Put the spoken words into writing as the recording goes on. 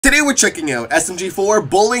we're checking out SMG4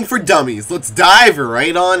 Bowling for Dummies. Let's dive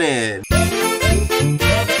right on in.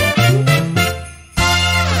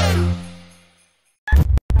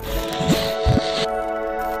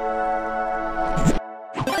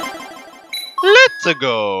 Let's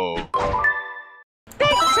go.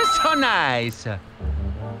 This is so nice.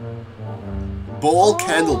 Bowl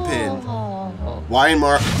candle pin. Why in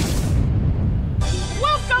Welcome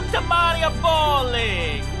to Mario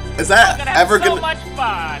Bowling. Is that ever so gonna? Much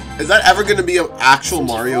fun. Is that ever gonna be an actual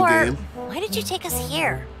Mario SMG4, game? Why did you take us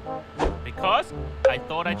here? Because I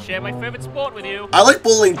thought I'd share my favorite sport with you. I like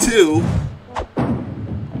bowling too.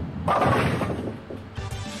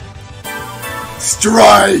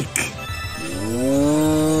 Strike!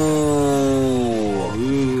 Ooh.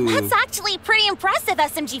 That's actually pretty impressive,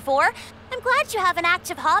 SMG4. I'm glad you have an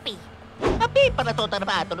active hobby. Mario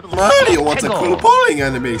wants a cool bowling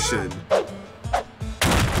animation.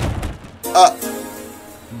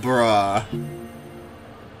 Bruh.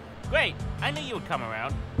 Great, I knew you would come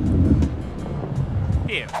around.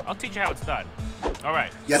 Here, I'll teach you how it's done.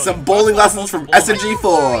 Alright. Yeah, some bowling lessons from SMG4.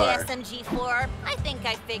 Sorry, SMG4. I think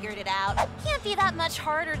I figured it out. Can't be that much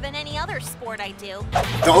harder than any other sport I do.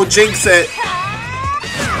 Don't jinx it.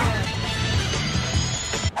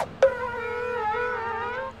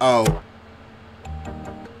 Oh.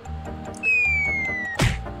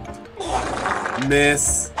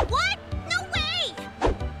 Miss. What? No way!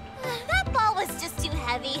 That ball was just too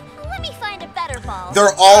heavy. Let me find a better ball.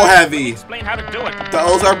 They're all heavy. Explain how to do it.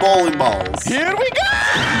 Those are bowling balls. Here we go!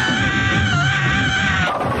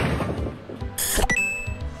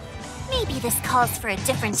 Maybe this calls for a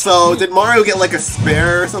different So, technique. did Mario get like a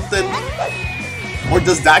spare or something? Or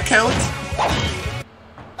does that count?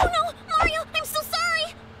 Oh no, Mario, I'm so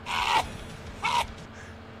sorry!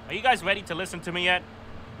 Are you guys ready to listen to me yet?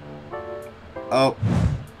 Oh.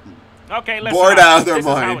 Okay, listen Bored up. out of their This is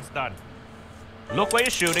how mind. it's done. Look where you're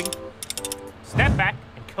shooting. Step back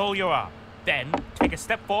and curl your arm. Then, take a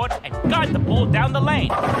step forward and guide the ball down the lane.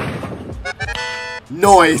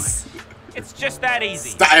 Noise. It's just that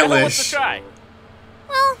easy. Stylish. Everyone wants to try.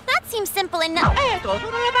 Well, that seems simple enough.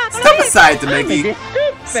 Step aside, Meggy.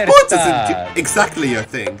 Sports Superstar. isn't exactly your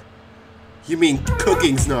thing. You mean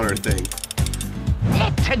cooking's not our thing.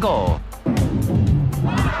 Let's go.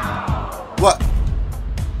 What?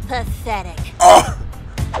 Pathetic. Oh!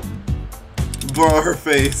 Bro, her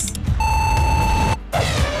face.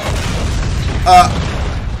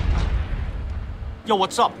 Yo,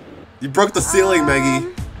 what's up? You broke the ceiling,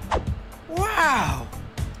 Meggy. Wow,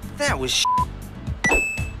 that was sh**.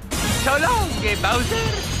 So long, Bowser.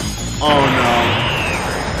 Oh no.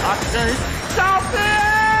 Stop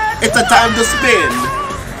it! It's a time to spin.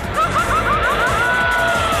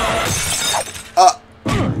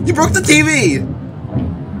 You broke the TV.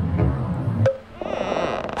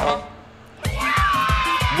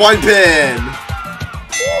 One pin.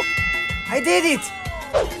 I did it!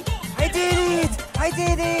 I did it! I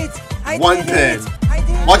did it! I One did pin. it! I did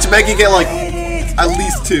it! Watch Meggy get like I did it! at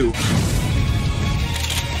least two.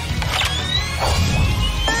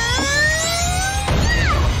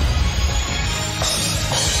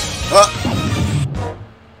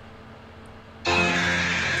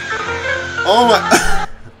 Oh my.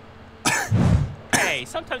 Hey,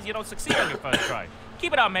 sometimes you don't succeed on your first try.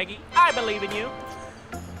 Keep it on, Meggy. I believe in you.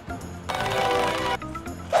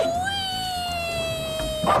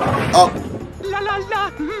 Oh. La la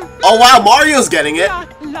la. Oh wow, Mario's getting it. La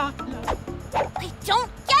la. I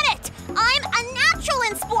don't get it! I'm a natural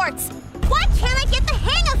in sports! Why can't I get the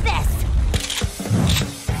hang of this?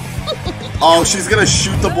 Oh, she's gonna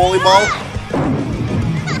shoot the bowling ball.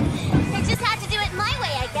 I just had to do it my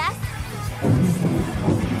way, I guess.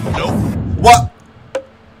 What?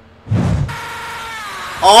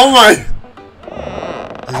 Oh my.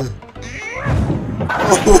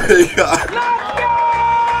 Oh my god.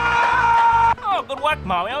 Oh, good work,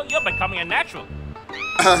 Mario. You're becoming a natural.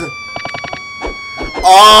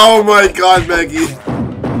 Oh my god, Meggy.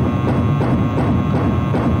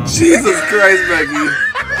 Jesus Christ, Meggy.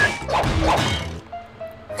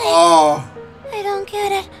 Oh. I don't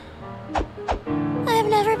get it. I've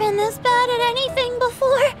never been this bad at anything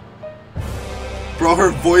before. Bro, her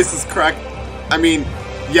voice is cracked. I mean,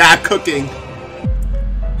 yeah, cooking.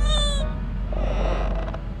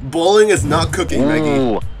 Bowling is not cooking,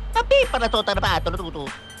 Meggy.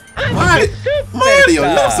 Mario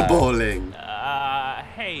loves bowling.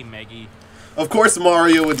 Hey, Meggy. Of course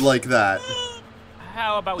Mario would like that.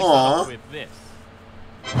 How about we Aw. start off with this?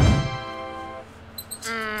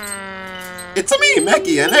 It's me,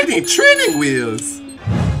 Meggy, and I need training wheels.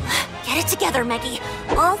 Get it together, Meggy.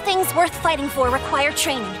 All things worth fighting for require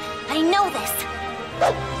training. I know this.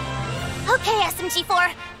 Okay,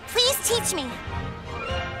 SMG4, please teach me.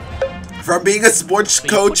 From being a sports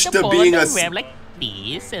coach to being a like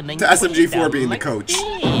this, and then to SMG4 being the coach.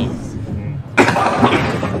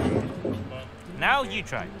 Now you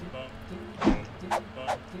try.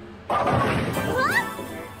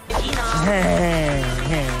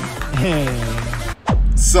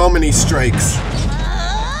 So many strikes.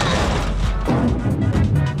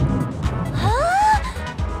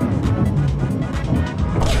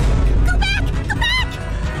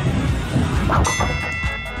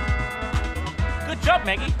 Good job,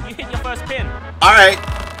 Meggy. You hit your first pin. Alright.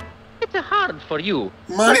 It's hard for you.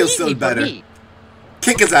 Mario's still better.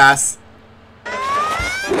 Kick his ass.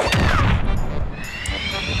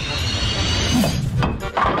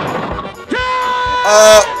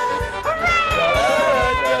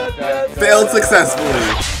 Failed successfully.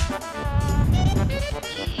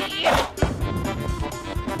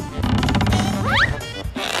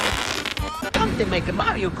 Come to make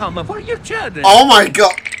Mario come for your children. Oh my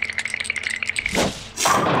god.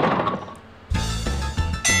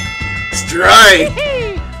 Strike.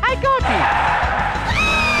 I got it.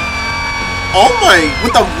 Oh my,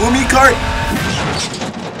 with the Woomy cart.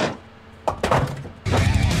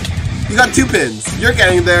 You got 2 pins. You're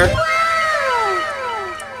getting there.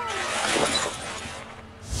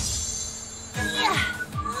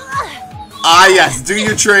 Ah yes, do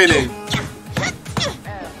your training.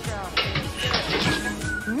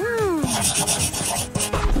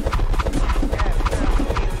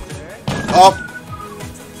 Oh.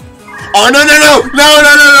 Oh no no no! No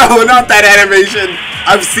no no no! Not that animation!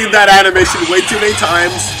 I've seen that animation way too many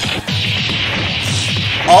times.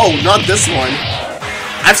 Oh, not this one.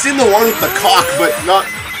 I've seen the one with the cock, but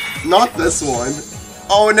not this one.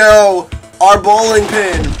 Oh no! Our bowling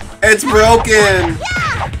pin! It's broken!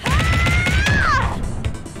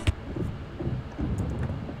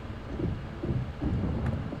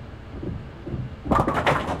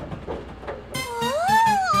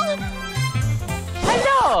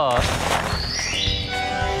 Hello.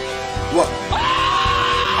 What?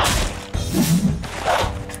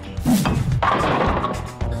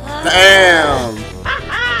 Damn!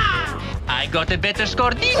 I got a better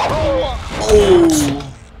score this. Oh!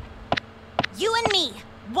 You and me,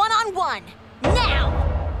 one-on-one, now!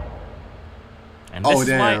 And this Oh, is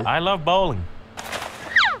damn. why I love bowling.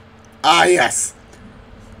 Ah yes!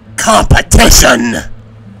 Competition!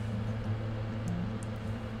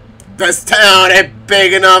 This town ain't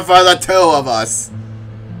big enough for the 2 of us.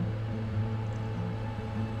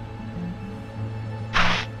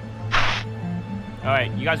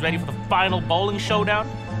 Alright, you guys ready for the final bowling showdown?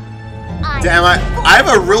 Damn, I have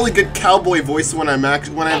a really good cowboy voice when I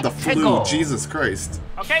have the flu. Jesus Christ.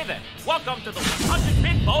 Okay then, welcome to the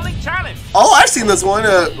 100-pin bowling challenge. Oh, I've seen this one.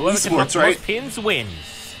 Whoever can Esports, hook the right? most pins wins.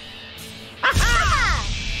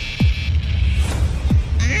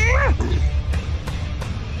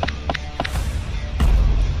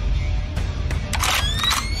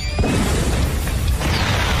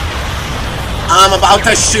 I'm about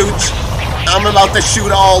to shoot. I'm about to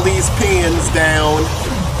shoot all these pins down.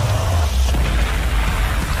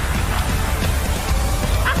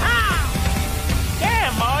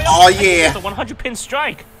 Damn, Mario! Oh yeah. It's a 100-pin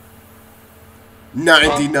strike.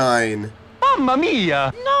 99. Mamma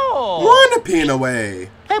mia. No. 1 pin away.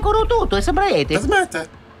 Eccolo tutto, è sempre rete. Doesn't matter.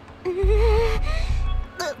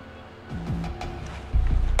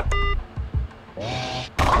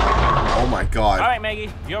 Oh my god. Alright, Meggy,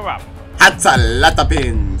 you're up. That's a lot of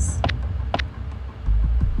pins.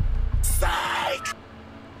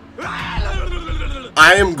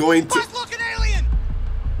 I am going to.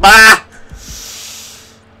 Bah!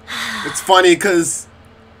 It's funny because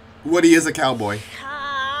Woody is a cowboy.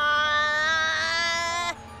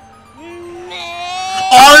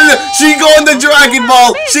 Oh, she going the Dragon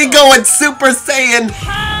Ball. She going Super Saiyan.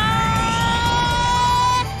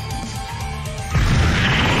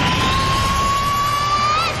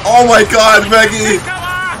 Oh my God, Meggy.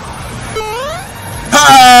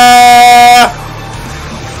 Ha!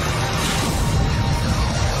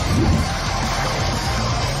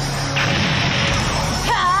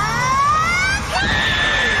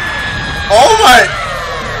 Oh my!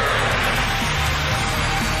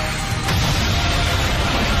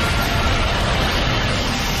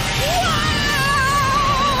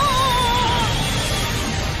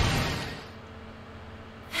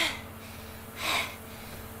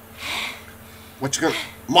 What you gonna?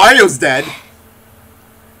 Mario's dead.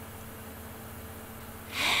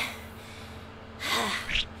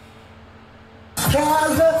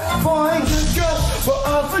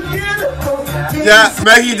 Yeah,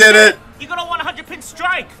 Meggy did it. You got a 100-pin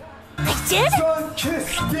strike. I did? Oh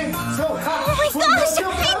my gosh, I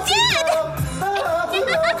did!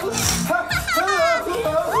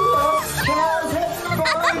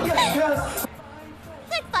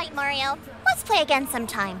 Good fight, Mario. Let's play again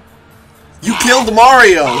sometime. You killed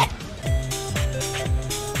Mario!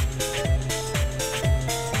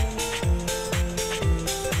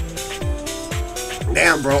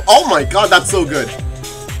 Damn, bro. Oh my god, that's so good.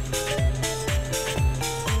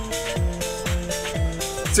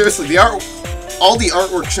 Seriously, all the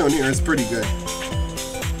artwork shown here is pretty good.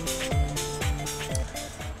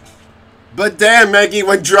 But damn, Meggy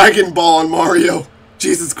went Dragon Ball on Mario.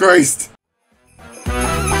 Jesus Christ.